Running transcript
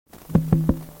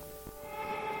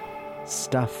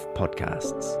Stuff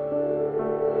Podcasts.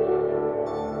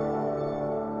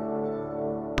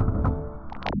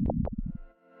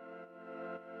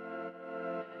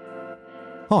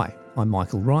 Hi, I'm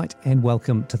Michael Wright and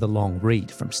welcome to The Long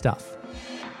Read from Stuff.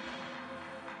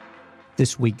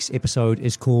 This week's episode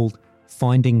is called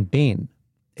Finding Ben.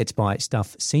 It's by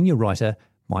Stuff senior writer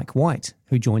Mike White,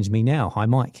 who joins me now. Hi,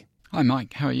 Mike. Hi,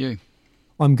 Mike. How are you?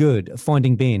 I'm good.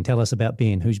 Finding Ben. Tell us about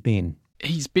Ben. Who's Ben?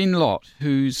 He's Ben Lott,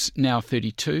 who's now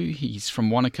 32. He's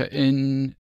from Wanaka.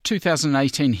 In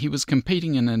 2018, he was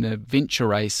competing in an adventure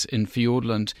race in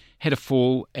Fiordland, had a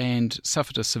fall and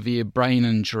suffered a severe brain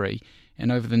injury.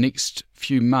 And over the next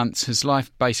few months, his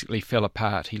life basically fell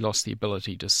apart. He lost the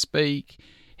ability to speak.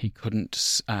 He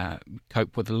couldn't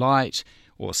cope with light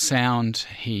or sound.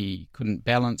 He couldn't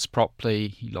balance properly.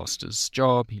 He lost his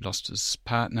job. He lost his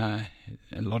partner.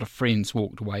 A lot of friends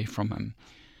walked away from him.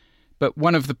 But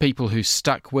one of the people who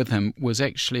stuck with him was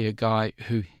actually a guy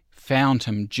who found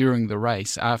him during the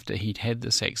race after he'd had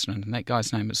this accident, and that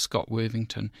guy's name is Scott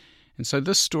Worthington. And so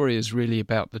this story is really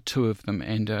about the two of them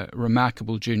and a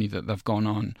remarkable journey that they've gone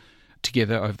on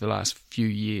together over the last few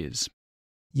years.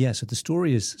 Yeah, so the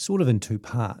story is sort of in two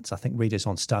parts. I think readers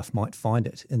on Stuff might find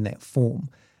it in that form.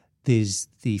 There's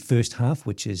the first half,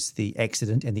 which is the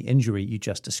accident and the injury you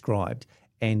just described,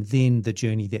 and then the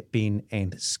journey that Ben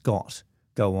and Scott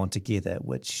go on together,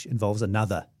 which involves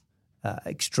another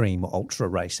extreme or ultra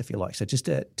race, if you like. So just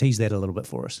tease that a little bit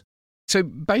for us. So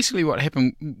basically what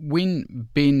happened, when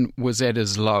Ben was at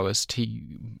his lowest, he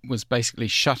was basically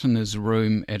shut in his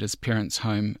room at his parents'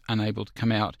 home, unable to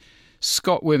come out.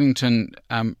 Scott Worthington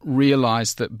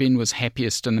realised that Ben was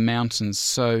happiest in the mountains,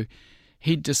 so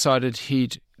he decided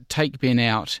he'd take Ben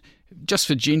out just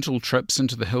for gentle trips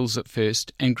into the hills at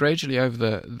first, and gradually over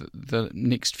the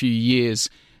next few years,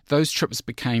 those trips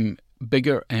became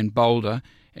bigger and bolder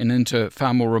and into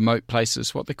far more remote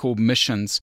places, what they call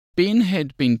missions. Ben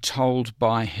had been told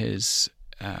by his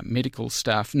medical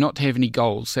staff not to have any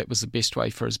goals. That was the best way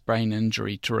for his brain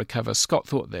injury to recover. Scott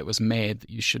thought that was mad, that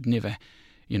you should never,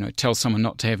 tell someone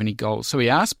not to have any goals. So he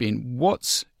asked Ben,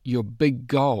 what's your big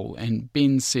goal? And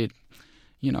Ben said,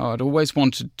 I'd always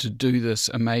wanted to do this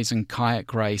amazing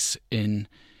kayak race in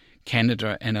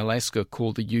Canada and Alaska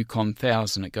called the Yukon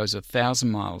 1000. It goes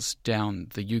 1,000 miles down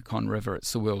the Yukon River.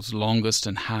 It's the world's longest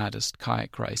and hardest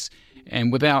kayak race.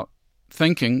 And without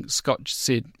thinking, Scott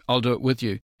said, I'll do it with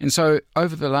you. And so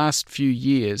over the last few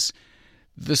years,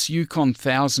 this Yukon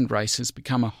 1000 race has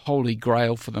become a holy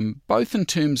grail for them, both in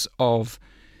terms of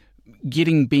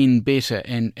getting Ben better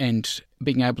and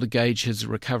being able to gauge his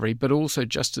recovery, but also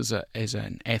just as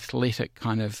an athletic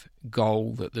kind of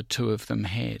goal that the two of them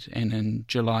had. And in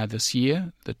July this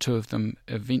year, the two of them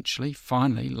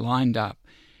finally lined up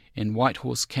in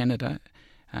Whitehorse, Canada,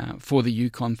 for the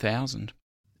Yukon 1000.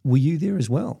 Were you there as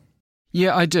well?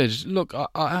 Yeah, I did. Look,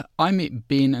 I met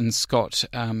Ben and Scott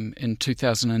in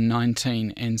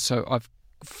 2019, and so I've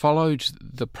followed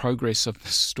the progress of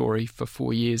this story for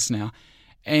 4 years now.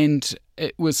 And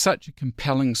it was such a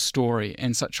compelling story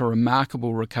and such a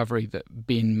remarkable recovery that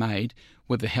Ben made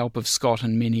with the help of Scott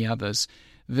and many others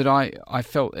that I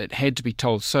felt it had to be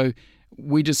told. So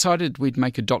we decided we'd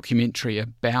make a documentary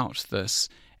about this,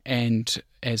 and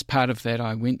as part of that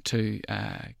I went to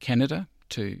Canada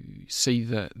to see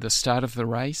the start of the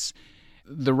race.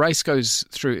 The race goes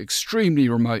through extremely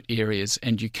remote areas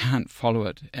and you can't follow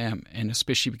it, and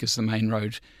especially because the main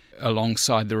road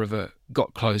alongside the river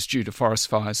got closed due to forest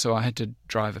fires, so I had to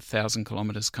drive 1,000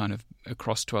 kilometres kind of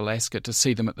across to Alaska to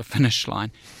see them at the finish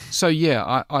line. So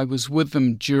yeah, I was with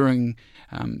them during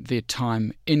their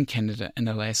time in Canada and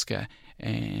Alaska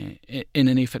in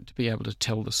an effort to be able to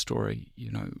tell the story,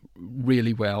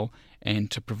 really well, and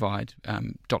to provide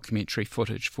documentary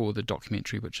footage for the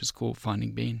documentary, which is called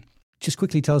Finding Ben. Just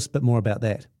quickly tell us a bit more about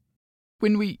that.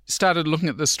 When we started looking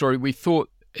at this story, we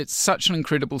thought it's such an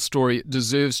incredible story, it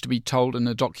deserves to be told in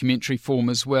a documentary form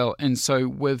as well. And so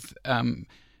with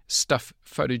Stuff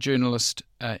photojournalist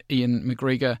Ian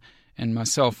McGregor and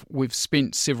myself, we've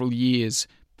spent several years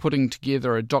putting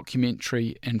together a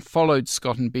documentary and followed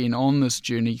Scott and Ben on this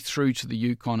journey through to the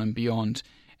Yukon and beyond.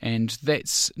 And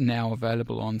that's now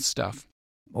available on Stuff.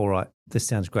 All right, this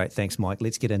sounds great. Thanks, Mike.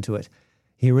 Let's get into it.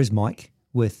 Here is Mike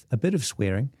with a bit of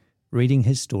swearing, reading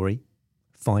his story,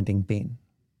 Finding Ben.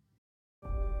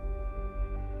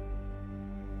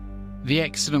 The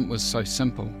accident was so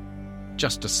simple,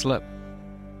 just a slip,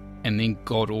 and then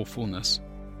god-awfulness.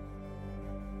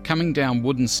 Coming down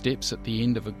wooden steps at the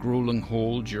end of a gruelling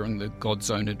haul during the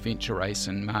Godzone Adventure Race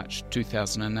in March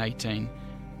 2018,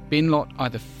 Ben Lott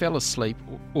either fell asleep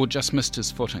or just missed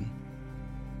his footing.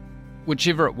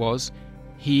 Whichever it was,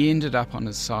 he ended up on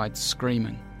his side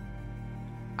screaming.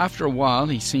 After a while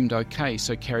he seemed okay,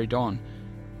 so carried on,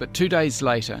 but 2 days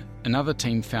later another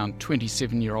team found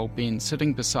 27-year-old Ben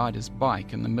sitting beside his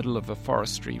bike in the middle of a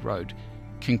forestry road,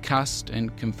 concussed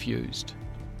and confused.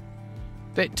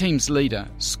 That team's leader,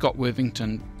 Scott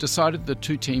Worthington, decided the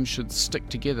two teams should stick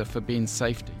together for Ben's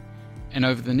safety, and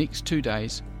over the next 2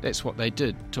 days that's what they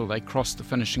did till they crossed the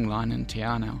finishing line in Te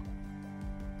Anau.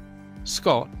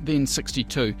 Scott, then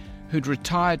 62, who'd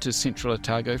retired to Central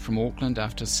Otago from Auckland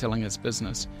after selling his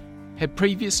business, had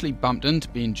previously bumped into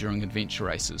Ben during adventure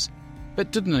races,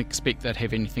 but didn't expect they'd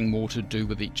have anything more to do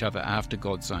with each other after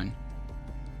Godzone.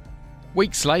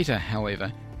 Weeks later,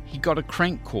 however, he got a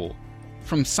crank call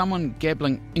from someone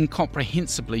gabbling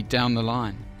incomprehensibly down the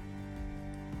line.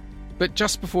 But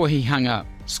just before he hung up,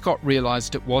 Scott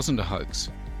realised it wasn't a hoax.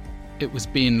 It was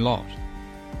Ben Lott,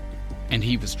 and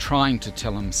he was trying to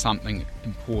tell him something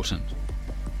important.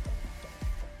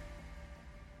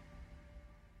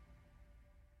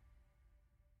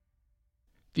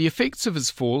 The effects of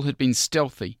his fall had been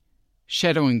stealthy,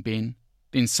 shadowing Ben,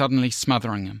 then suddenly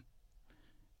smothering him.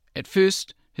 At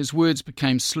first, his words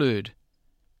became slurred.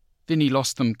 Then he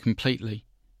lost them completely.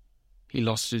 He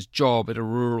lost his job at a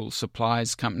rural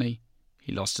supplies company.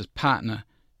 He lost his partner,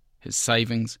 his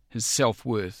savings, his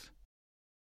self-worth.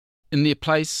 In their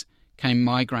place came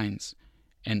migraines,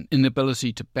 an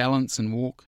inability to balance and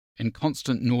walk, and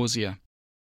constant nausea.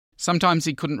 Sometimes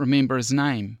he couldn't remember his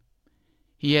name.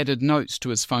 He added notes to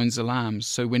his phone's alarms,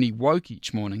 so when he woke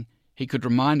each morning, he could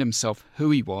remind himself who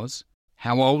he was,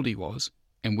 how old he was,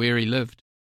 and where he lived.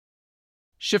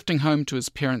 Shifting home to his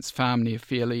parents' farm near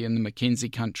Fairlie in the Mackenzie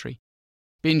country,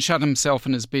 Ben shut himself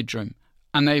in his bedroom,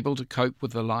 unable to cope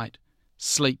with the light,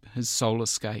 sleep his sole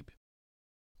escape.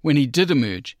 When he did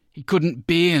emerge, he couldn't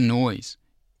bear noise,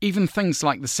 even things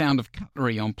like the sound of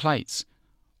cutlery on plates.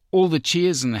 All the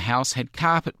chairs in the house had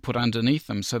carpet put underneath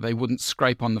them so they wouldn't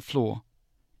scrape on the floor.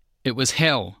 It was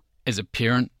hell, as a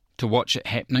parent, to watch it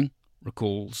happening,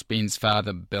 recalls Ben's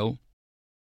father, Bill.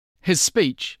 His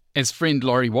speech, as friend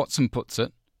Laurie Watson puts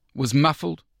it, was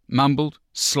muffled, mumbled,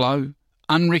 slow,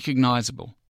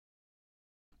 unrecognisable.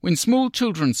 When small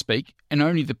children speak, and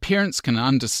only the parents can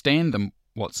understand them,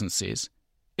 Watson says,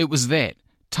 it was that,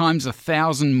 times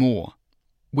 1,000 more.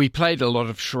 We played a lot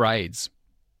of charades.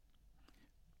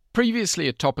 Previously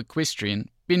a top equestrian,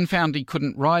 Ben found he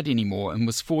couldn't ride anymore and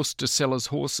was forced to sell his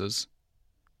horses.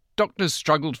 Doctors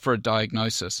struggled for a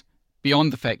diagnosis,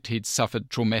 beyond the fact he'd suffered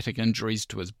traumatic injuries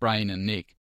to his brain and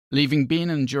neck, leaving Ben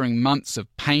enduring months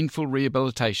of painful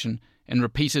rehabilitation and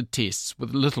repeated tests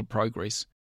with little progress.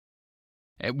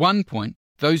 At one point,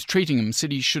 those treating him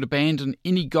said he should abandon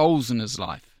any goals in his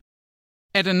life.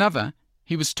 At another,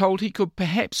 he was told he could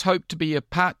perhaps hope to be a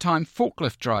part-time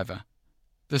forklift driver.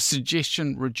 The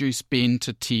suggestion reduced Ben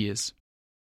to tears.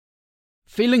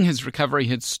 Feeling his recovery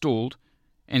had stalled,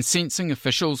 and sensing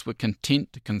officials were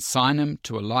content to consign him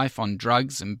to a life on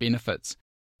drugs and benefits,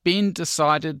 Ben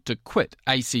decided to quit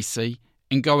ACC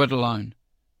and go it alone.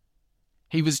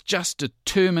 He was just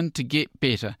determined to get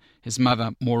better, his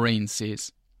mother Maureen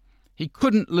says. He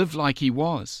couldn't live like he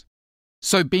was.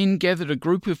 So Ben gathered a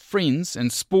group of friends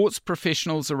and sports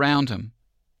professionals around him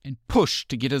and pushed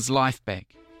to get his life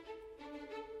back.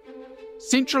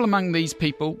 Central among these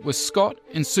people were Scott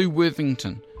and Sue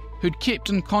Worthington, who'd kept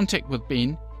in contact with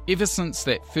Ben ever since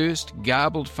that first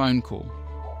garbled phone call.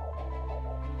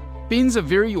 Ben's a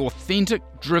very authentic,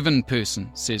 driven person,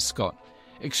 says Scott.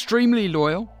 Extremely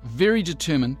loyal, very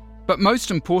determined, but most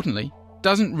importantly,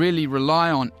 doesn't really rely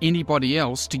on anybody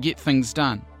else to get things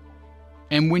done.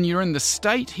 And when you're in the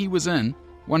state he was in,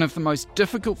 one of the most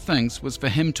difficult things was for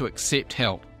him to accept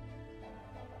help.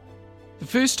 The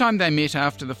first time they met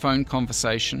after the phone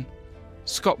conversation,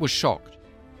 Scott was shocked.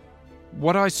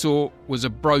 What I saw was a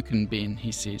broken Ben,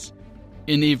 he says,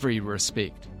 in every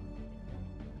respect.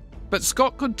 But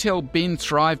Scott could tell Ben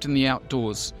thrived in the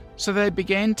outdoors, so they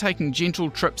began taking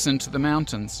gentle trips into the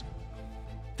mountains.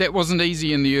 That wasn't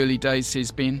easy in the early days,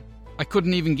 says Ben. I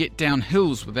couldn't even get down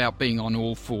hills without being on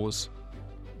all fours.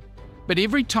 But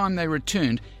every time they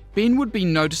returned, Ben would be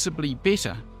noticeably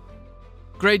better.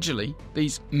 Gradually,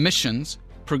 these missions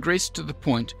progressed to the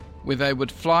point where they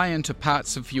would fly into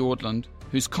parts of Fiordland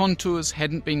whose contours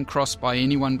hadn't been crossed by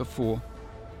anyone before,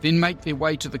 then make their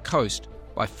way to the coast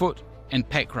by foot and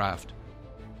packraft.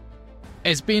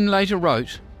 As Ben later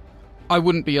wrote, I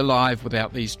wouldn't be alive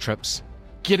without these trips.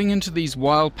 Getting into these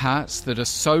wild parts that are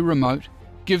so remote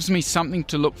gives me something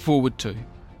to look forward to.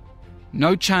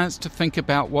 No chance to think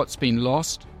about what's been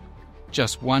lost,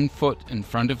 just one foot in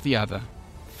front of the other,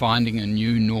 finding a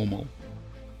new normal.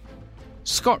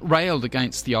 Scott railed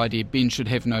against the idea Ben should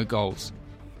have no goals,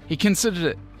 He considered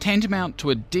it tantamount to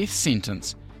a death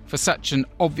sentence for such an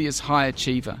obvious high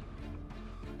achiever.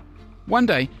 One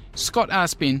day, Scott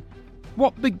asked Ben,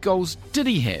 what big goals did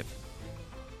he have?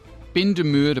 Ben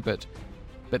demurred a bit,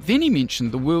 but then he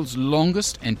mentioned the world's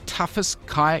longest and toughest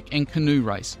kayak and canoe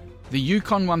race, the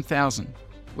Yukon 1000,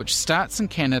 which starts in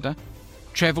Canada,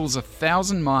 travels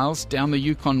 1,000 miles down the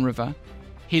Yukon River,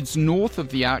 heads north of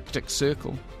the Arctic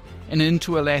Circle, and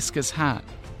into Alaska's heart.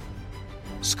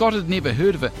 Scott had never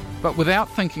heard of it, but without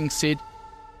thinking said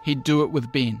he'd do it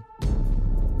with Ben.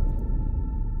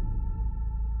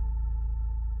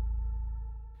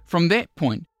 From that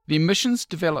point, their missions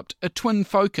developed a twin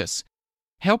focus,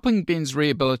 helping Ben's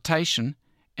rehabilitation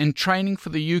and training for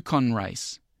the Yukon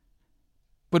race.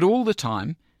 But all the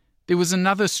time, there was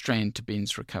another strand to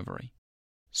Ben's recovery.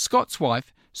 Scott's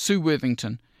wife, Sue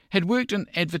Worthington, had worked in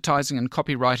advertising and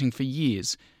copywriting for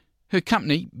years. Her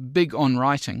company, Big on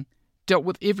Writing, dealt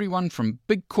with everyone from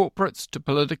big corporates to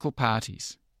political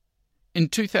parties. In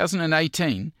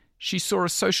 2018, she saw a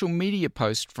social media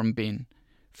post from Ben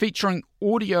featuring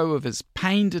audio of his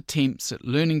pained attempts at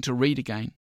learning to read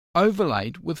again,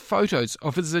 overlaid with photos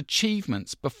of his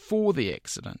achievements before the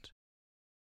accident.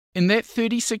 In that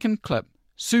 30-second clip,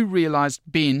 Sue realised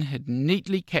Ben had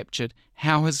neatly captured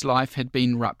how his life had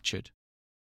been ruptured.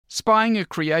 Spying a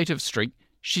creative streak,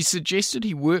 she suggested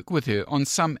he work with her on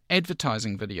some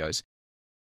advertising videos.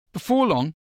 Before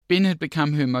long, Ben had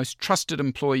become her most trusted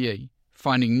employee,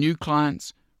 finding new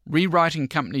clients, rewriting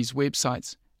companies'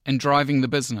 websites, and driving the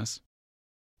business.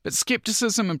 But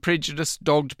scepticism and prejudice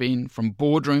dogged Ben from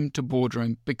boardroom to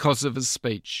boardroom because of his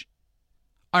speech.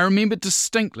 I remember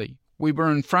distinctly we were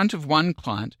in front of one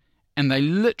client and they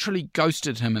literally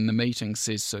ghosted him in the meeting,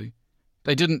 says Sue.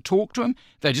 They didn't talk to him,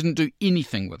 they didn't do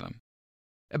anything with him.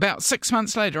 About 6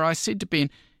 months later, I said to Ben,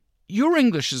 "Your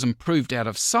English has improved out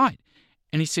of sight."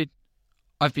 And he said,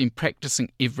 "I've been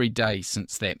practicing every day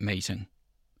since that meeting."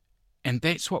 And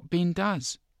that's what Ben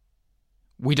does.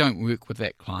 We don't work with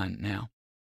that client now.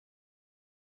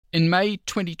 In May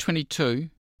 2022,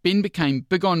 Ben became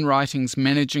Big on Writing's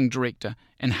managing director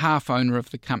and half owner of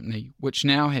the company, which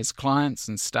now has clients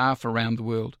and staff around the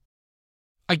world.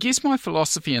 I guess my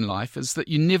philosophy in life is that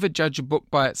you never judge a book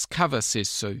by its cover, says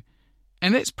Sue,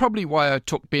 and that's probably why I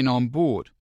took Ben on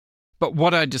board. But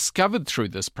what I discovered through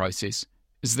this process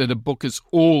is that a book is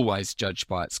always judged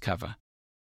by its cover.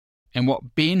 And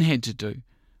what Ben had to do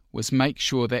was make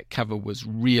sure that cover was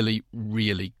really,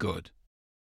 really good.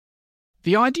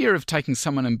 The idea of taking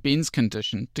someone in Ben's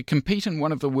condition to compete in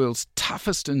one of the world's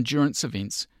toughest endurance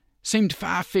events seemed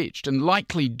far-fetched and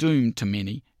likely doomed to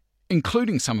many,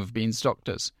 including some of Ben's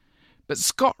doctors. But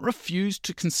Scott refused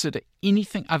to consider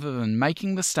anything other than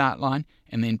making the start line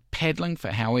and then paddling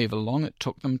for however long it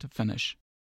took them to finish.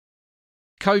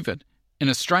 COVID, in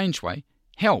a strange way,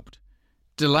 helped,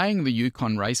 delaying the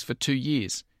Yukon race for 2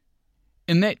 years.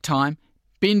 In that time,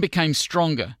 Ben became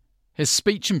stronger. His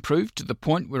speech improved to the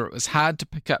point where it was hard to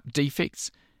pick up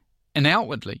defects, and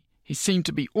outwardly, he seemed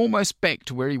to be almost back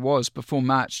to where he was before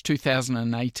March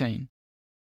 2018.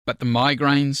 But the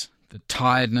migraines, the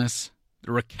tiredness,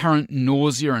 the recurrent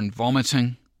nausea and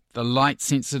vomiting, the light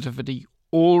sensitivity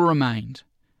all remained.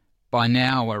 By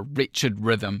now, a wretched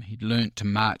rhythm he'd learnt to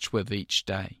march with each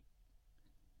day.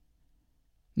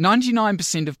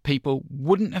 99% of people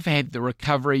wouldn't have had the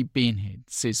recovery Ben had,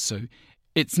 says Sue.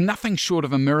 It's nothing short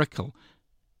of a miracle.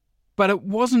 But it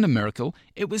wasn't a miracle,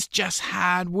 it was just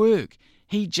hard work.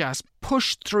 He just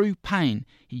pushed through pain.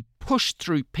 He pushed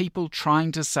through people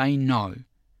trying to say no.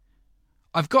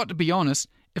 I've got to be honest,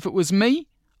 if it was me,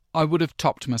 I would have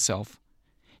topped myself.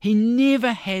 He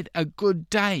never had a good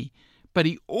day, but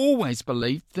he always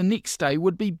believed the next day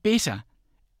would be better.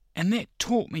 And that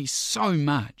taught me so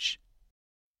much.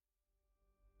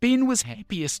 Ben was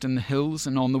happiest in the hills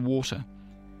and on the water.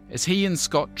 As he and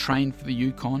Scott trained for the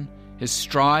Yukon, his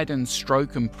stride and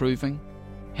stroke improving,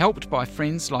 helped by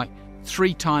friends like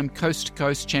 3-time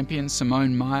coast-to-coast champion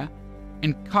Simone Meyer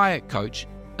and kayak coach,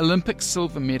 Olympic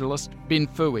silver medalist Ben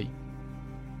Fui.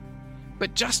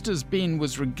 But just as Ben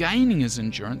was regaining his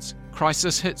endurance,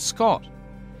 crisis hit Scott.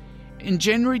 In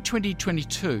January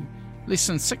 2022, less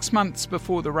than 6 months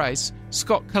before the race,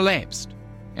 Scott collapsed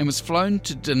and was flown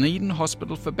to Dunedin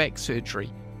Hospital for back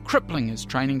surgery, crippling his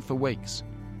training for weeks.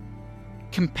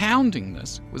 Compounding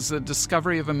this was the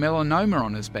discovery of a melanoma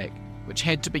on his back, which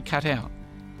had to be cut out,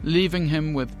 leaving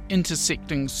him with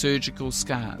intersecting surgical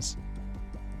scars.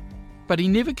 But he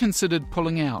never considered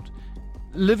pulling out,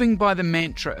 living by the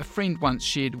mantra a friend once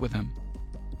shared with him: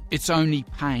 "It's only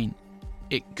pain,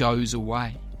 it goes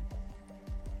away."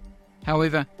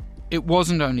 However, it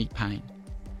wasn't only pain.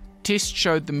 Tests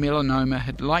showed the melanoma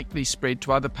had likely spread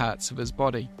to other parts of his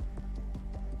body.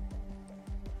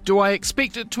 Do I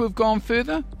expect it to have gone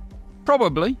further?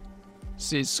 Probably,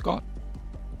 says Scott.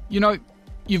 You know,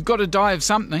 you've got to die of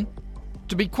something.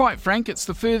 To be quite frank, it's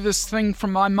the furthest thing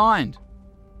from my mind.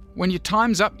 When your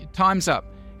time's up,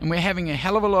 and we're having a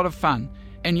hell of a lot of fun.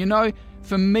 And you know,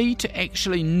 for me to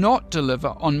actually not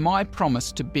deliver on my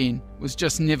promise to Ben was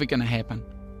just never going to happen.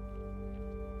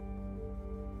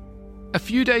 A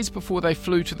few days before they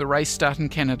flew to the race start in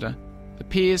Canada, the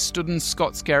pair stood in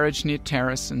Scott's garage near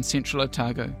Terrace in central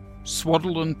Otago,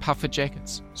 swaddled in puffer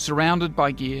jackets, surrounded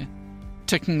by gear,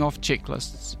 ticking off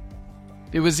checklists.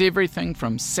 There was everything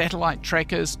from satellite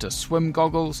trackers to swim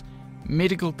goggles,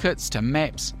 medical kits to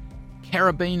maps,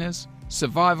 carabiners,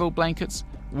 survival blankets,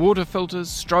 water filters,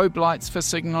 strobe lights for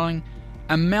signalling,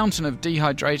 a mountain of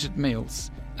dehydrated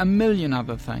meals, a million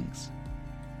other things.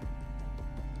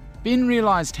 Ben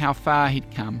realised how far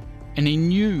he'd come, and he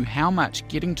knew how much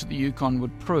getting to the Yukon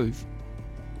would prove.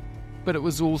 But it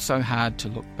was also hard to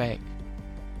look back,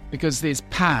 because there's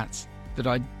parts that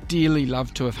I'd dearly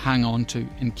love to have hung on to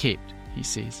and kept, he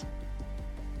says.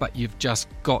 But you've just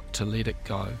got to let it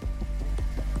go.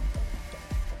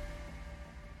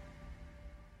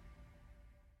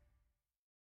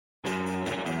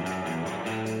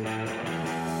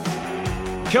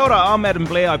 Kia ora, I'm Adam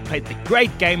Blair. I played the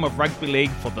great game of rugby league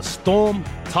for the Storm,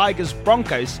 Tigers,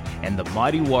 Broncos and the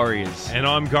Mighty Warriors. And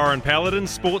I'm Goran Paladin,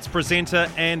 sports presenter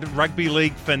and rugby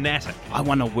league fanatic. I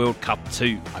won a World Cup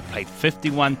too. I played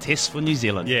 51 tests for New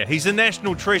Zealand. Yeah, he's a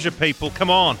national treasure, people. Come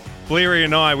on. Blairy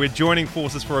and I, we're joining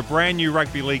forces for a brand new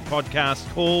rugby league podcast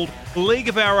called League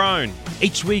of Our Own.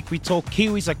 Each week we talk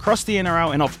Kiwis across the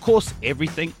NRL and of course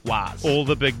everything was. All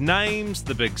the big names,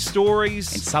 the big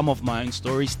stories. And some of my own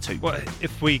stories too. Well,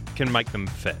 if we can make them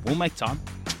fit. We'll make time.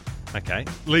 Okay.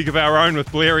 League of Our Own with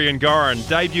Blairy and Goran.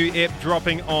 Debut ep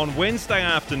dropping on Wednesday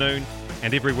afternoon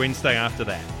and every Wednesday after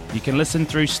that. You can listen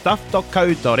through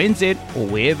stuff.co.nz or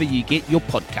wherever you get your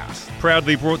podcast.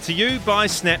 Proudly brought to you by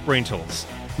Snap Rentals.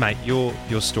 Mate, your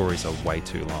stories are way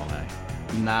too long, eh?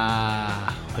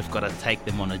 Nah, we've got to take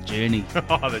them on a journey.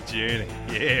 Oh, the journey.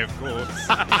 Yeah, of course.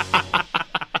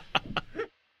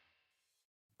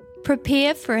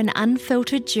 Prepare for an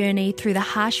unfiltered journey through the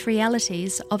harsh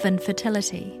realities of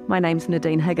infertility. My name's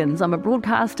Nadine Higgins. I'm a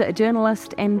broadcaster, a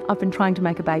journalist, and I've been trying to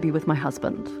make a baby with my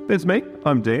husband. That's me.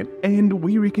 I'm Dan, and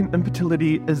we reckon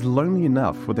infertility is lonely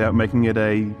enough without making it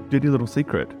a dirty little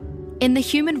secret. In The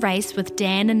Human Race with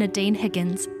Dan and Nadine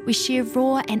Higgins, we share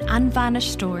raw and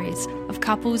unvarnished stories of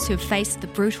couples who have faced the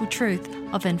brutal truth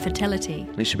of infertility.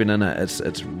 Unless you've been in it,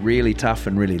 it's really tough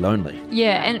and really lonely.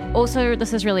 Yeah, and also,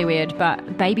 this is really weird,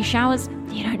 but baby showers,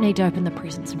 you don't need to open the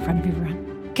presents in front of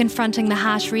everyone. Confronting the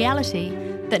harsh reality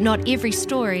that not every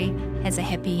story has a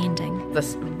happy ending.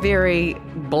 This very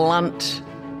blunt,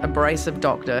 abrasive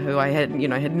doctor who I had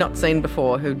not seen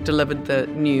before, who delivered the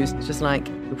news, just like,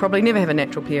 you'll probably never have a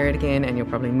natural period again and you'll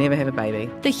probably never have a baby.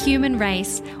 The Human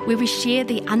Race, where we share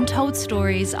the untold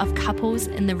stories of couples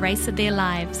in the race of their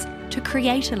lives to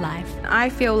create a life. I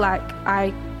feel like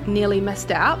I nearly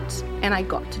missed out and I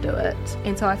got to do it,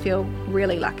 and so I feel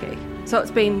really lucky. So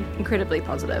it's been incredibly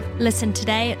positive. Listen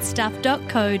today at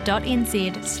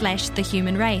stuff.co.nz/The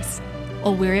Human Race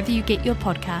or wherever you get your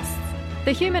podcasts.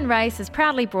 The Human Race is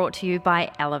proudly brought to you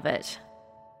by Elevate.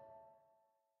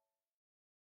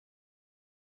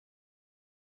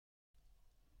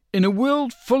 In a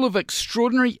world full of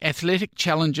extraordinary athletic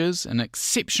challenges and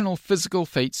exceptional physical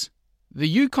feats, the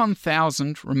Yukon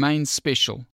 1000 remains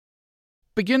special.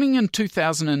 Beginning in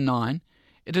 2009,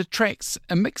 it attracts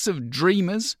a mix of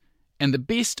dreamers and the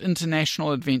best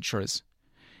international adventurers.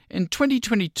 In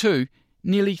 2022,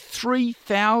 nearly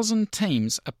 3,000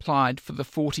 teams applied for the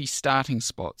 40 starting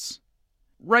spots.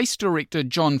 Race director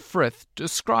John Frith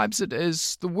describes it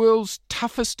as the world's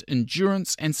toughest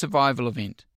endurance and survival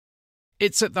event.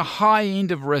 It's at the high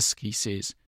end of risk, he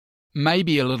says,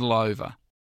 maybe a little over.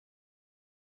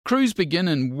 Crews begin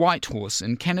in Whitehorse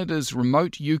in Canada's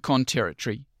remote Yukon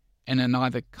Territory, and in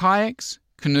either kayaks,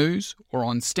 canoes or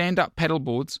on stand-up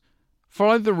paddleboards,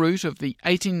 follow the route of the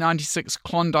 1896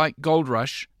 Klondike Gold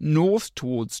Rush north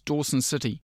towards Dawson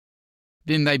City.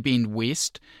 Then they bend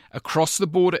west, across the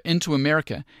border into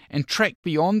America, and track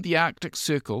beyond the Arctic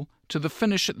Circle to the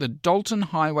finish at the Dalton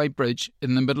Highway Bridge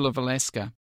in the middle of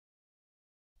Alaska.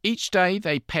 Each day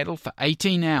they paddle for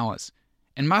 18 hours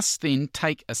and must then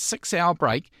take a 6-hour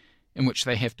break in which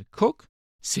they have to cook,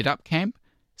 set up camp,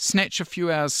 snatch a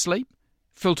few hours sleep,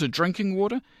 filter drinking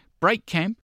water, break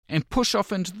camp, and push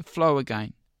off into the flow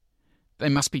again. They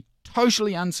must be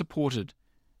totally unsupported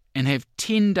and have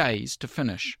 10 days to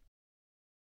finish.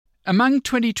 Among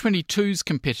 2022's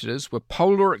competitors were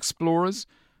polar explorers,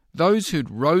 those who'd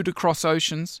rowed across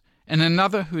oceans, and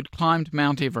another who'd climbed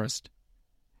Mount Everest.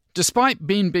 Despite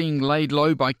Ben being laid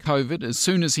low by COVID as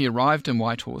soon as he arrived in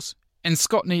Whitehorse, and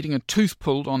Scott needing a tooth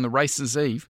pulled on the race's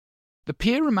eve, the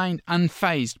pair remained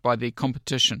unfazed by their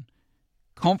competition,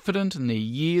 confident in their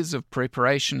years of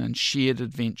preparation and shared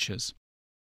adventures.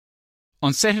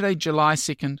 On Saturday, July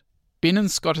 2nd, Ben and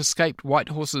Scott escaped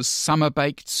Whitehorse's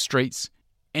summer-baked streets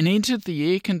and entered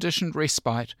the air-conditioned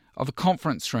respite of a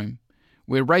conference room,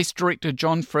 where race director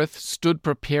John Frith stood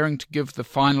preparing to give the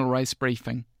final race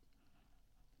briefing.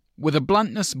 With a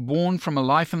bluntness born from a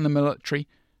life in the military,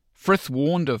 Frith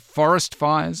warned of forest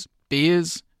fires,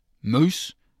 bears,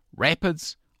 moose,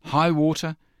 rapids, high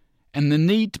water, and the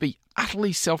need to be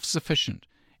utterly self-sufficient,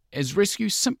 as rescue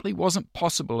simply wasn't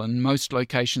possible in most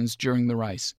locations during the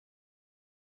race.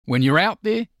 "When you're out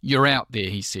there,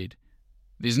 he said.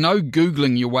 "There's no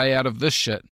Googling your way out of this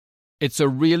shit. It's a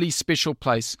really special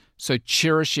place, so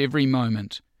cherish every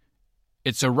moment.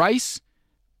 It's a race,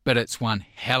 but it's one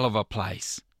hell of a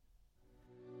place."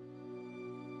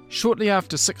 Shortly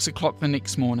after 6 o'clock the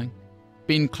next morning,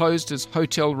 Ben closed his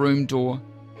hotel room door,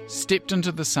 stepped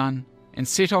into the sun, and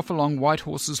set off along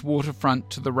Whitehorse's waterfront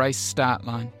to the race start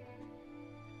line.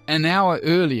 An hour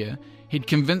earlier, he'd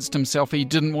convinced himself he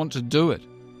didn't want to do it.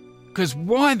 "Because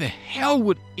why the hell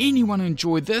would anyone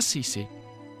enjoy this?" he said.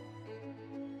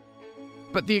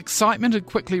 But the excitement had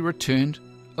quickly returned,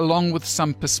 along with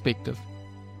some perspective.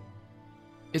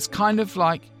 It's kind of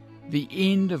like the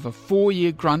end of a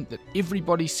 4-year grunt that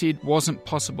everybody said wasn't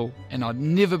possible and I'd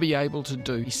never be able to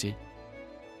do, he said.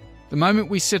 The moment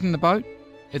we sit in the boat,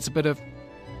 it's a bit of,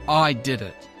 I did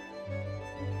it.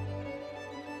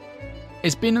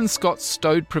 As Ben and Scott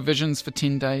stowed provisions for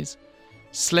 10 days,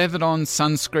 slathered on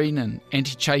sunscreen and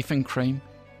anti-chafing cream,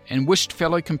 and wished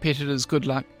fellow competitors good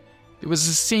luck, there was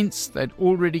a sense they'd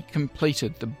already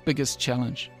completed the biggest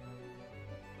challenge.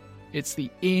 "It's the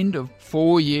end of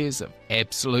 4 years of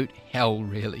absolute hell,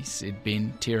 really," said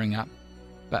Ben, tearing up.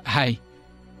 "But hey,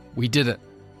 we did it.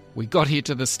 We got here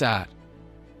to the start,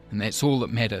 and that's all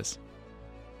that matters."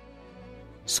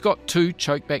 Scott too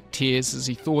choked back tears as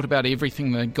he thought about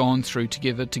everything they'd gone through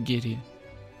together to get here.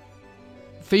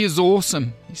 "Fear's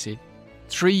awesome," he said.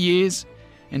 3 years,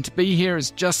 and to be here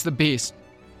is just the best.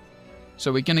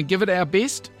 So we're going to give it our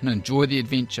best and enjoy the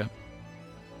adventure.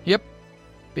 Yep,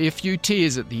 be a few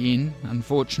tears at the end,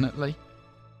 unfortunately.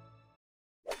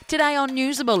 Today on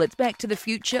Newsable, it's Back to the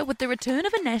Future with the return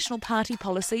of a National Party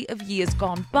policy of years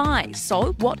gone by.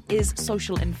 So, what is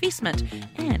social investment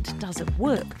and does it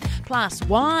work? Plus,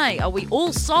 why are we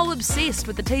all so obsessed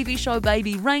with the TV show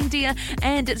Baby Reindeer?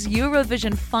 And it's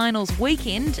Eurovision Finals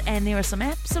weekend, and there are some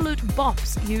absolute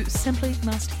bops you simply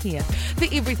must hear. For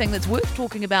everything that's worth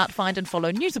talking about, find and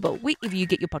follow Newsable wherever you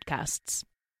get your podcasts.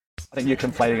 I think you're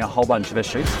conflating a whole bunch of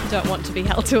issues. Don't want to be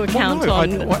held to account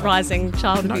on rising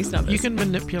child abuse numbers. You can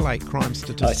manipulate crime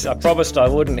statistics. I promised I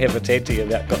wouldn't have a TED to you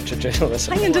about gotcha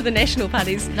journalism. Hang into the National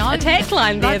Party's attack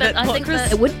line there. I think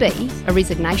that it would be a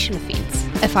resignation offence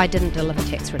if I didn't deliver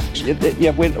tax reduction.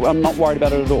 I'm not worried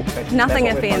about it at all. Nothing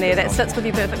iffy in there. That sits with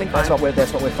you perfectly fine.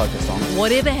 That's what we're focused on.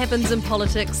 Whatever happens in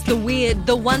politics, the weird,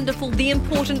 the wonderful, the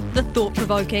important, the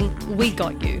thought-provoking, we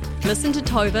got you. Listen to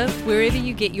Tova wherever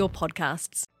you get your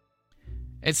podcasts.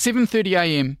 At 7:30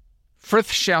 a.m,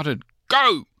 Frith shouted,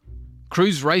 "Go!"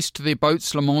 Crews raced to their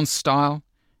boats Le Mans style,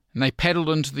 and they paddled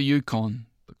into the Yukon,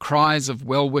 the cries of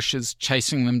well-wishers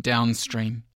chasing them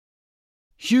downstream.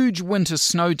 Huge winter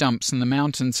snow dumps in the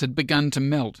mountains had begun to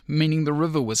melt, meaning the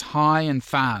river was high and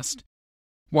fast.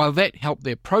 While that helped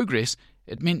their progress,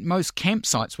 it meant most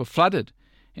campsites were flooded,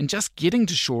 and just getting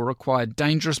to shore required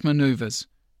dangerous manoeuvres.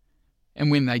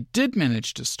 And when they did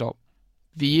manage to stop,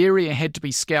 the area had to be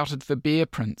scouted for bear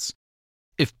prints.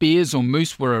 If bears or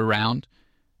moose were around,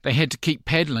 they had to keep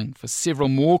paddling for several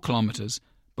more kilometres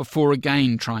before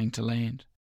again trying to land.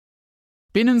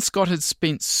 Ben and Scott had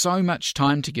spent so much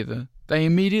time together, they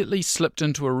immediately slipped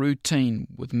into a routine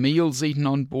with meals eaten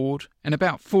on board and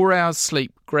about 4 hours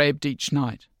sleep grabbed each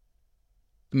night.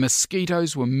 The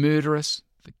mosquitoes were murderous,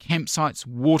 the campsites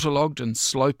waterlogged and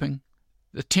sloping,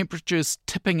 the temperatures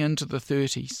tipping into the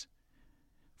 30s.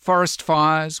 Forest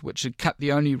fires, which had cut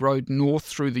the only road north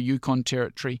through the Yukon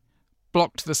Territory,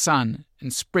 blocked the sun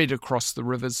and spread across the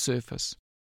river's surface.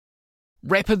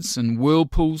 Rapids and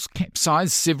whirlpools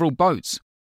capsized several boats.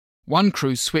 One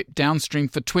crew swept downstream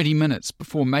for 20 minutes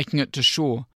before making it to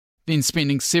shore, then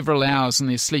spending several hours in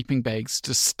their sleeping bags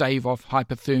to stave off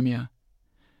hypothermia.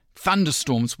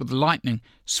 Thunderstorms with lightning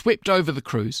swept over the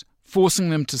crews,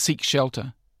 forcing them to seek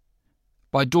shelter.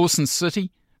 By Dawson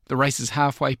City, the race's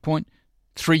halfway point,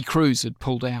 3 crews had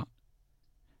pulled out.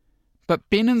 But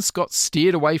Ben and Scott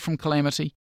steered away from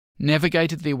calamity,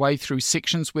 navigated their way through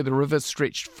sections where the river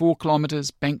stretched 4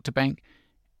 kilometres bank to bank,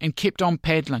 and kept on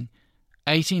paddling,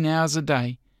 18 hours a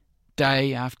day,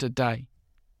 day after day.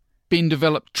 Ben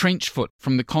developed trench foot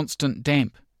from the constant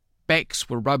damp. Backs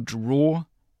were rubbed raw,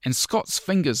 and Scott's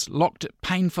fingers locked at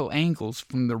painful angles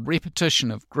from the repetition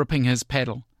of gripping his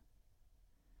paddle.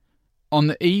 On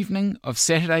the evening of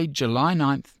Saturday, July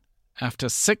 9th, after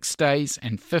 6 days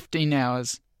and 15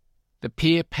 hours, the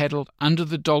pair paddled under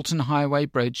the Dalton Highway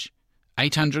Bridge,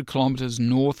 800 kilometres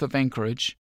north of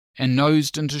Anchorage, and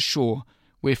nosed into shore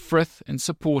where Frith and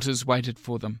supporters waited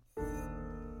for them.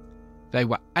 They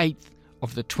were 8th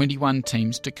of the 21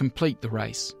 teams to complete the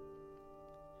race.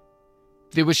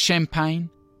 There was champagne,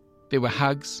 there were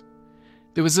hugs,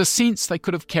 there was a sense they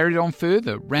could have carried on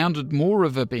further, rounded more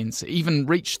river bends, even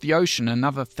reached the ocean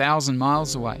another 1,000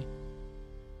 miles away.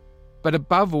 But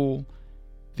above all,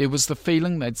 there was the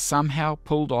feeling they'd somehow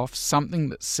pulled off something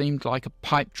that seemed like a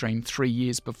pipe dream 3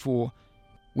 years before,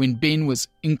 when Ben was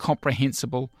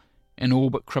incomprehensible and all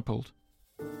but crippled.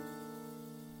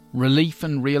 Relief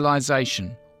and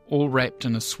realisation, all wrapped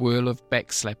in a swirl of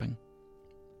backslapping.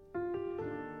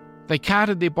 They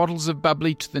carted their bottles of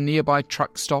bubbly to the nearby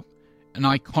truck stop, an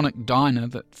iconic diner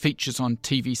that features on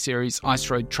TV series Ice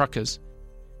Road Truckers,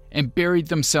 and buried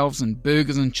themselves in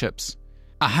burgers and chips,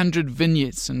 100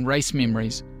 vignettes and race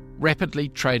memories rapidly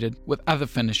traded with other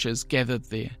finishers gathered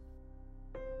there.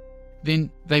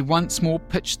 Then they once more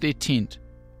pitched their tent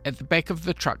at the back of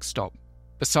the truck stop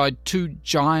beside 2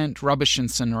 giant rubbish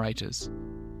incinerators,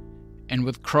 and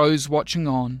with crows watching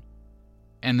on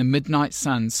and the midnight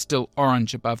sun still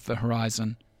orange above the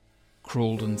horizon,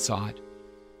 crawled inside.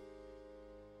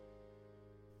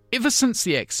 Ever since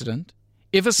the accident,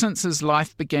 ever since his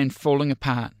life began falling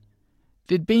apart,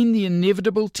 there'd been the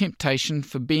inevitable temptation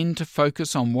for Ben to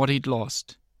focus on what he'd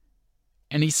lost.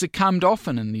 And he succumbed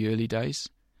often in the early days.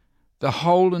 The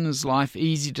hole in his life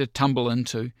easy to tumble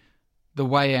into, the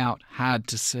way out hard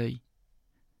to see.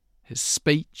 His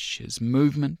speech, his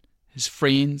movement, his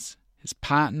friends, his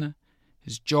partner,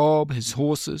 his job, his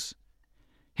horses,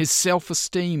 his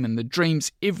self-esteem and the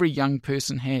dreams every young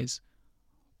person has,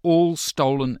 all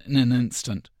stolen in an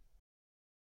instant.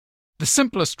 The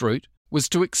simplest route was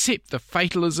to accept the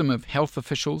fatalism of health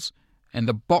officials and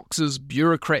the boxes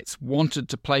bureaucrats wanted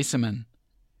to place him in.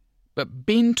 But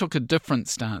Ben took a different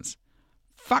stance.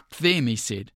 Fuck them, he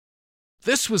said.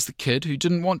 This was the kid who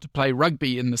didn't want to play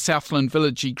rugby in the Southland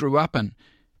village he grew up in.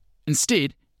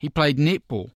 Instead, he played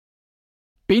netball.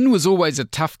 Ben was always a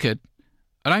tough kid.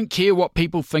 I don't care what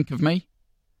people think of me.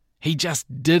 He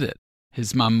just did it,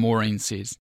 his mum Maureen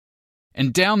says.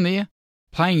 And down there,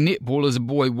 playing netball as a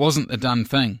boy wasn't the done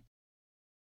thing.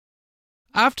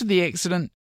 After the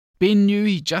accident, Ben knew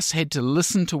he just had to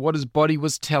listen to what his body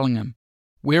was telling him,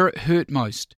 where it hurt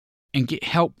most, and get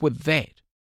help with that.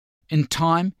 In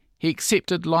time, he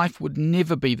accepted life would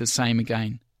never be the same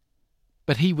again.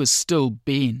 But he was still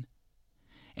Ben.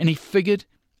 And he figured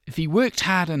if he worked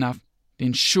hard enough,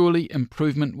 then surely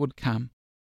improvement would come.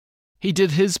 He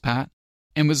did his part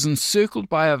and was encircled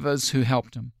by others who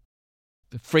helped him.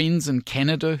 The friends in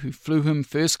Canada who flew him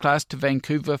first class to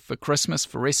Vancouver for Christmas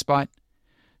for respite.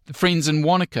 The friends in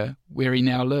Wanaka, where he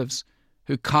now lives,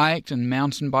 who kayaked and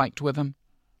mountain biked with him.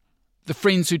 The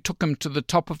friends who took him to the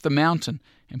top of the mountain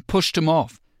and pushed him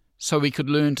off so he could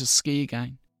learn to ski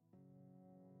again.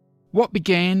 What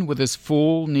began with his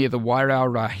fall near the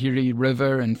Wairau-Rahiri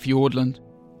River in Fiordland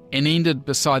and ended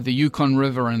beside the Yukon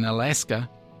River in Alaska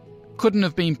couldn't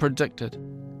have been predicted.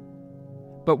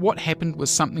 But what happened was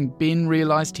something Ben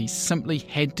realised he simply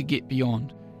had to get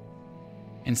beyond.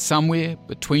 And somewhere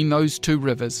between those 2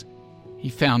 rivers, he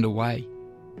found a way.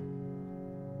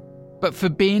 But for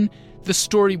Ben, the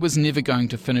story was never going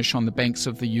to finish on the banks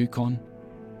of the Yukon.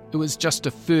 It was just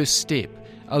a first step,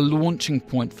 a launching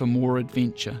point for more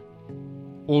adventure.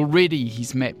 Already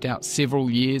he's mapped out several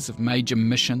years of major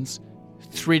missions,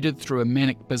 threaded through a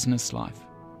manic business life.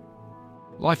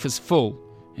 Life is full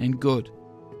and good.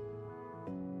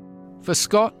 For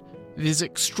Scott, there's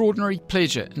extraordinary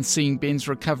pleasure in seeing Ben's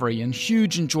recovery and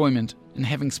huge enjoyment in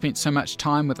having spent so much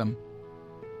time with him.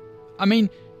 I mean,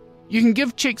 you can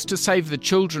give cheques to Save the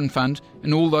Children Fund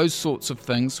and all those sorts of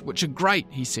things, which are great,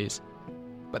 he says.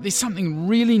 But there's something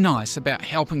really nice about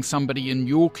helping somebody in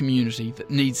your community that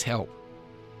needs help.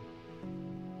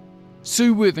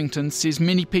 Sue Worthington says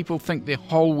many people think their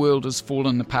whole world has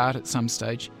fallen apart at some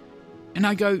stage. And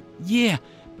I go, yeah,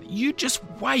 but you just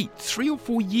wait 3 or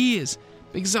 4 years,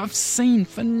 because I've seen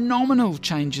phenomenal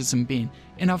changes in Ben,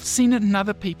 and I've seen it in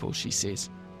other people, she says.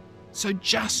 So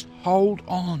just hold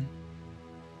on.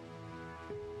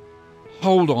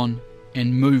 Hold on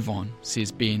and move on,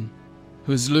 says Ben,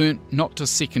 who has learnt not to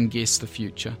second-guess the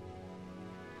future.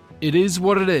 It is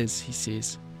what it is, he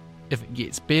says. If it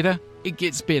gets better, it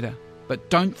gets better, but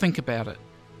don't think about it.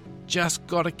 Just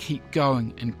gotta keep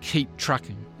going and keep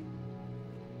trucking.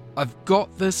 I've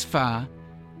got this far.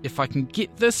 If I can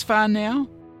get this far now,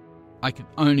 I can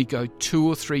only go 2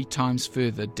 or 3 times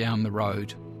further down the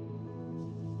road.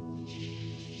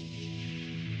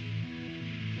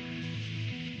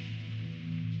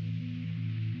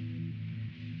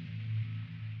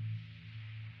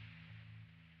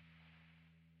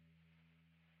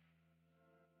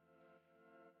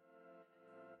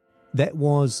 That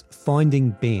was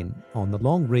Finding Ben on the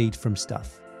long read from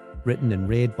Stuff, written and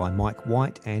read by Mike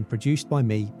White and produced by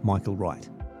me, Michael Wright.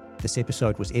 This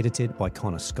episode was edited by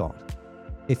Connor Scott.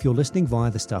 If you're listening via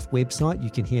the Stuff website, you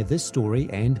can hear this story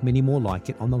and many more like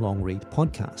it on the Long Read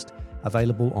podcast,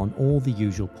 available on all the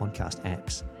usual podcast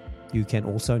apps. You can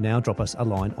also now drop us a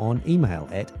line on email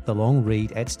at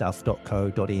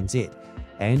thelongread@stuff.co.nz.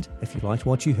 And if you liked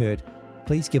what you heard,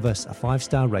 please give us a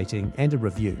 5-star rating and a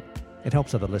review. It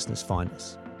helps other listeners find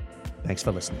us. Thanks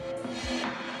for listening.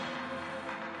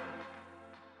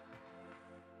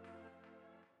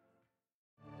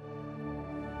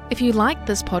 If you like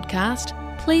this podcast,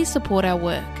 please support our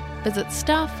work. Visit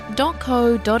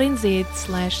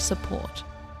stuff.co.nz/support.